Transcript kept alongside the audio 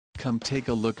Come take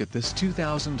a look at this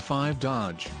 2005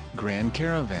 Dodge Grand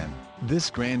Caravan. This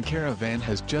Grand Caravan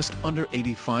has just under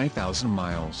 85,000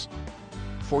 miles.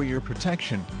 For your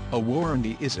protection, a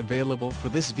warranty is available for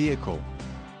this vehicle.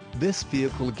 This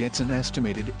vehicle gets an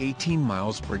estimated 18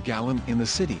 miles per gallon in the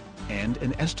city, and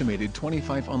an estimated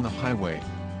 25 on the highway.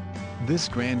 This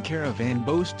Grand Caravan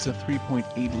boasts a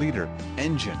 3.8-liter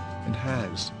engine, and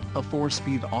has a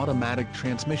 4-speed automatic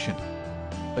transmission.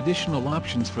 Additional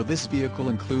options for this vehicle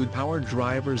include power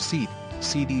driver's seat,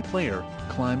 CD player,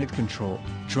 climate control,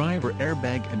 driver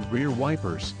airbag and rear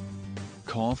wipers.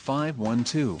 Call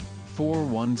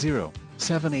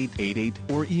 512-410-7888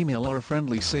 or email our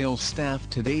friendly sales staff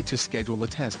today to schedule a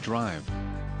test drive.